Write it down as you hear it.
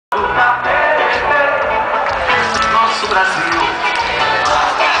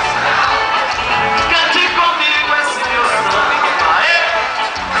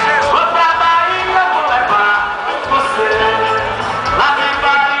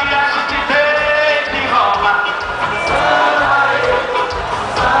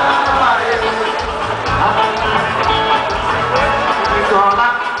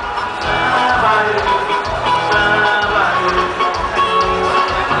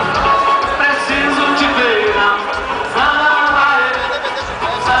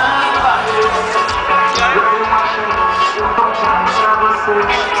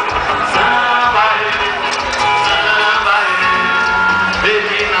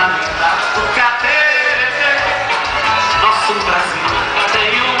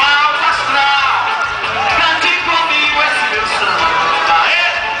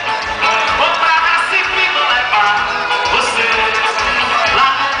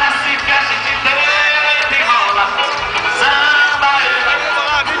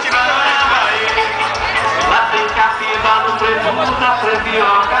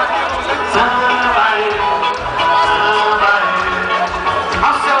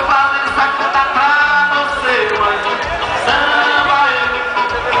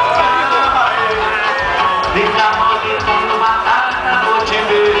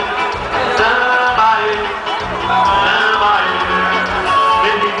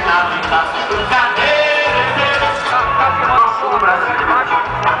do Cateretê, nosso Brasil.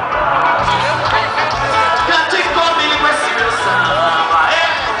 Cante comigo esse meu samba,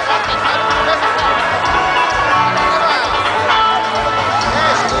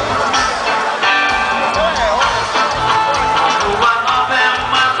 Lua nova é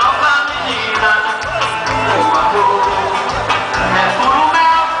uma nova menina, o amor é puro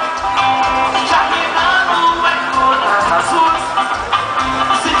mel, jarminando em gotas azuis,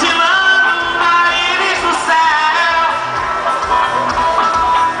 cintilando na íris do céu,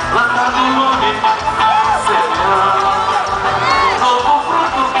 plantando lume, semeando um novo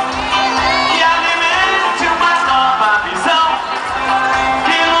fruto que alimente uma nova visão,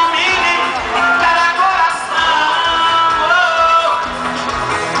 que ilumine cada coração.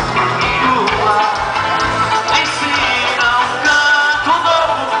 Lua, ensina um canto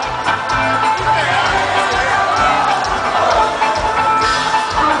novo,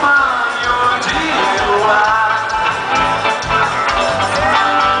 um banho de luar.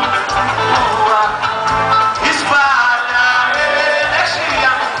 Lua, espalha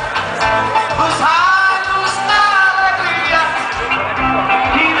energia, os raios da alegria,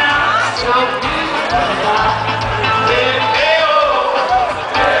 que não se ouvir.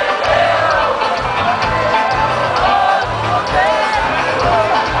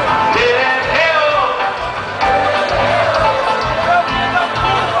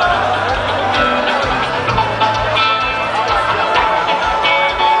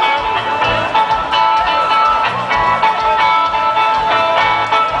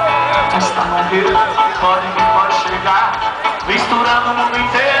 Esta mangueira pode chegar, misturando o mundo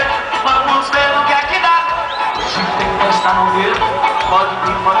inteiro. Vamos ver o que é que dá. Hoje tem festa no Rio,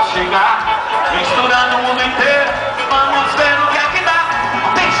 pode chegar, misturando o mundo inteiro. Vamos ver o que é que dá.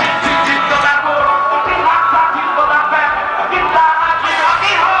 Tem gente de toda cor, de raça, de toda fé, guitarra de rock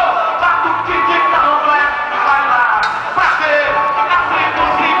and roll, batuque de candomblé. Vai lá pra ver a tribo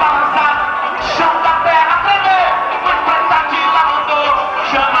se balançar, o chão da terra tremer. Mas presta que lá mandou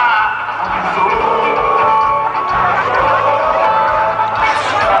chamar.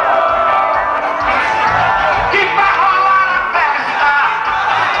 Que vai rolar a festa.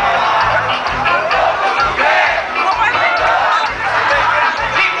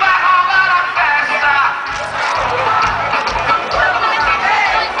 Que vai rolar a festa.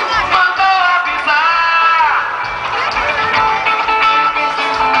 Mandou avisar.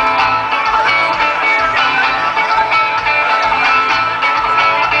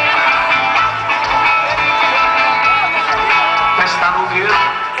 Festa no Rio,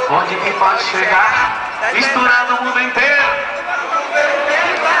 onde quem pode chegar, misturando o mundo inteiro.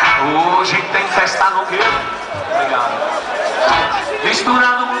 Hoje tem festa no Rio, obrigado,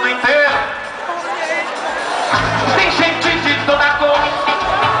 misturando o mundo inteiro. Tem gente de toda cor,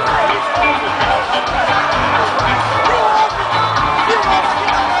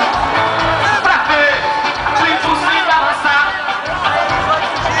 pra ver a tribo se balançar.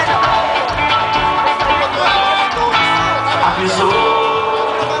 Avisou.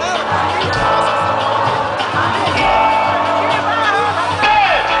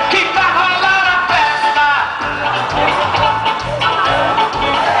 Que vai rolar a festa.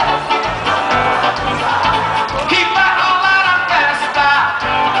 Que vai rolar a festa.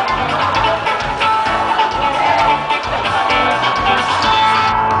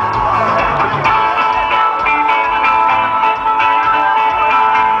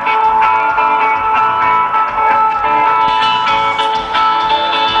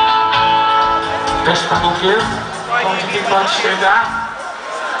 Festa no Rio, onde quem pode chegar.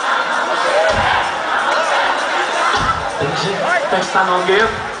 Tem gente, festa no Rio,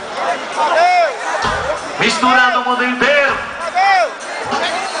 misturando o mundo inteiro.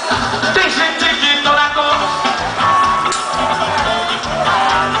 Tem gente de toda cor,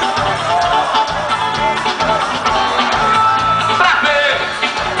 pra ver.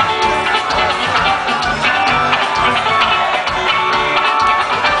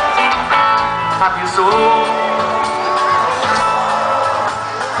 Avisou.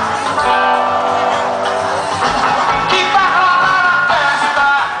 Que vai rolar a festa.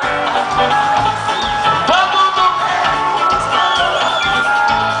 Todo mundo.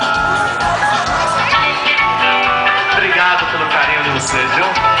 Obrigado pelo carinho de vocês, viu?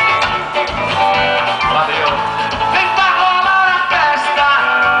 Valeu. Que vai rolar a festa.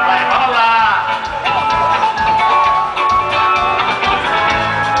 Vai rolar.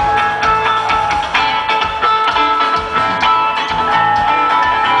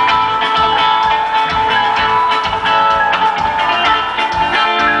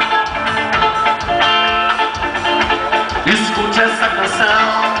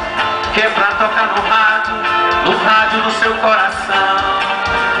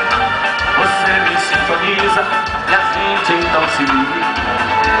 se ligue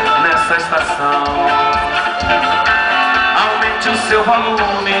nessa estação. Aumente o seu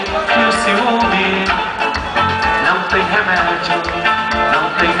volume e o ciúme não tem remédio, não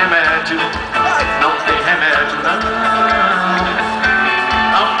tem remédio, não tem remédio, não.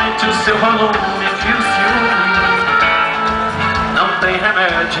 Aumente o seu volume e o ciúme não tem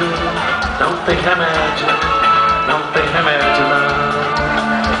remédio, não tem remédio, não tem remédio, não.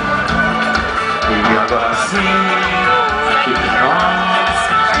 E agora sim, que nós,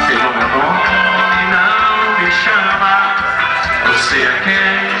 pelo meu nome não me chama. Você é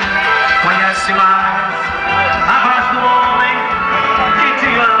quem conhece mais a voz do homem que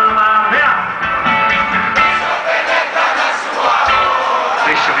te ama.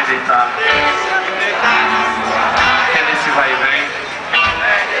 Deixa eu me deitar. É nesse vai e vem.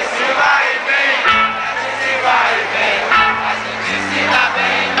 É nesse vai e vem. É nesse vai e vem. A gente se dá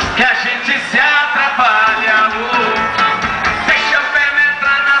bem. Que a gente se atrapalha. Deixa eu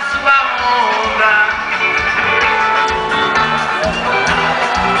penetrar na sua onda.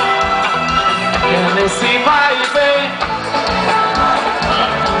 É nesse vai e vem.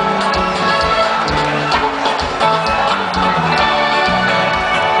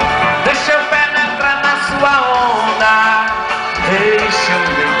 Deixa eu penetrar na sua onda. Deixa eu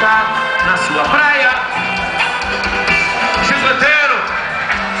me deitar na sua praia. Chicleteiro.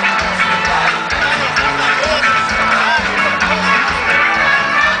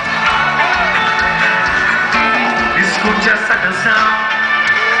 Escute essa canção.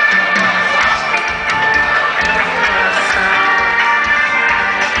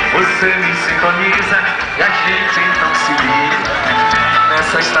 Você me sintoniza e a gente então se liga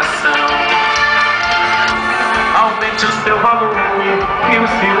nessa estação. Aumente o seu volume e o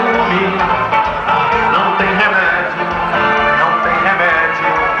ciúme não tem remédio, não tem remédio,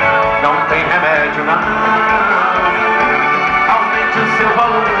 não tem remédio, não. Aumente o seu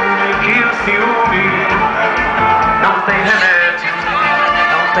volume e o ciúme não tem remédio,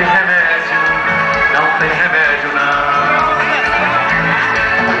 não tem remédio.